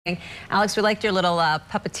Alex, we liked your little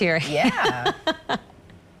puppeteer. Yeah.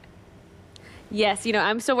 Yes,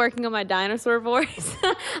 I'm still working on my dinosaur voice.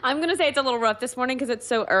 I'm going to say it's a little rough this morning because it's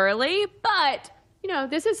so early, but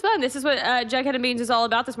this is fun. This is what Jughead and Beans is all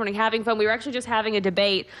about this morning, having fun. We were actually just having a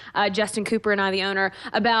debate, Justin Cooper and I, the owner,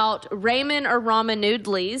 about ramen or ramen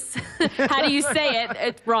noodles. How do you say it?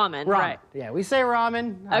 It's ramen, right? Yeah, we say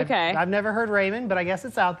ramen. Okay. I've never heard ramen, but I guess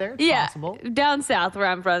it's out there. It's possible. Down south where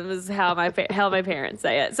I'm from is how my parents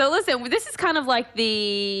say it. So listen, this is kind of like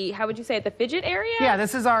how would you say it, the fidget area? Yeah,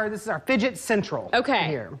 this is our fidget central. Okay.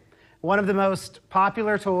 Here. One of the most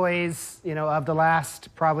popular toys, of the last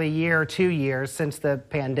probably year or 2 years since the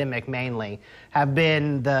pandemic mainly, have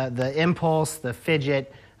been the impulse, the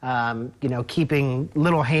fidget, keeping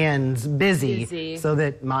little hands busy so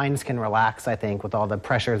that minds can relax, I think, with all the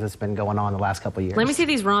pressures that's been going on the last couple of years. Let me see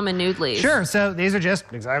these ramen noodles. Sure, so these are just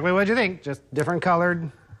exactly what you think, just different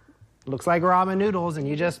colored, looks like ramen noodles, and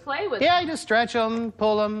you just play with them. You just stretch them,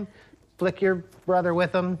 pull them, flick your brother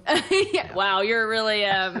with them. Yeah. Wow, you're really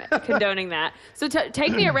condoning that. So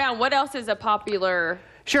take me around. What else is a popular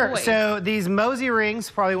Sure. toy? So these Mosey rings,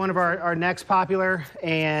 probably one of our next popular,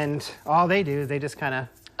 and all they do is they just kind of...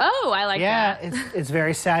 Oh, I like that. Yeah, it's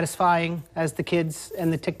very satisfying, as the kids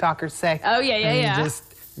and the TikTokers say. Oh, yeah. You just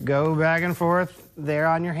go back and forth there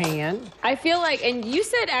on your hand. I feel like, and you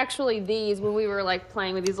said actually these, when we were like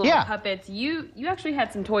playing with these little puppets, you actually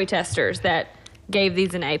had some toy testers that gave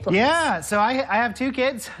these an A+. Yeah, so I have 2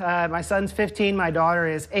 kids. My son's 15, my daughter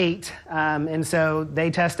is 8. And so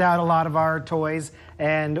they test out a lot of our toys.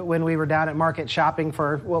 And when we were down at market shopping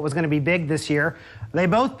for what was going to be big this year, they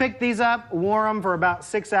both picked these up, wore them for about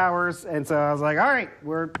 6 hours. And so I was like, all right,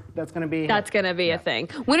 that's going to be a thing.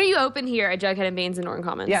 When are you open here at Jughead and Beans in Norton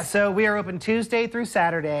Common? Yeah, so we are open Tuesday through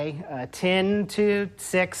Saturday, 10 to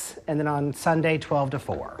 6, and then on Sunday, 12 to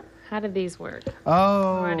 4. How do these work?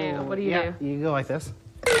 Oh. What do you do? You go like this.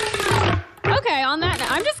 Okay, on that,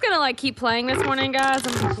 I'm just going to keep playing this morning, guys.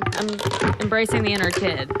 I'm embracing the inner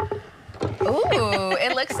kid. Ooh,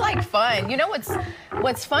 it looks like fun. You know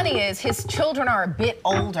what's funny is his children are a bit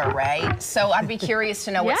older, right? So I'd be curious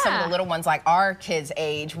to know what some of the little ones, like our kids'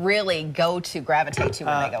 age, really gravitate to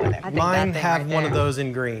when they go in there. Mine have one of those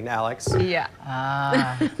in green, Alex. Yeah.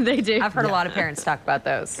 They do. I've heard a lot of parents talk about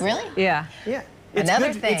those. Really? Yeah. Yeah.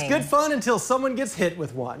 It's good fun until someone gets hit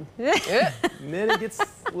with one. And then it gets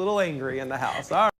a little angry in the house. All right.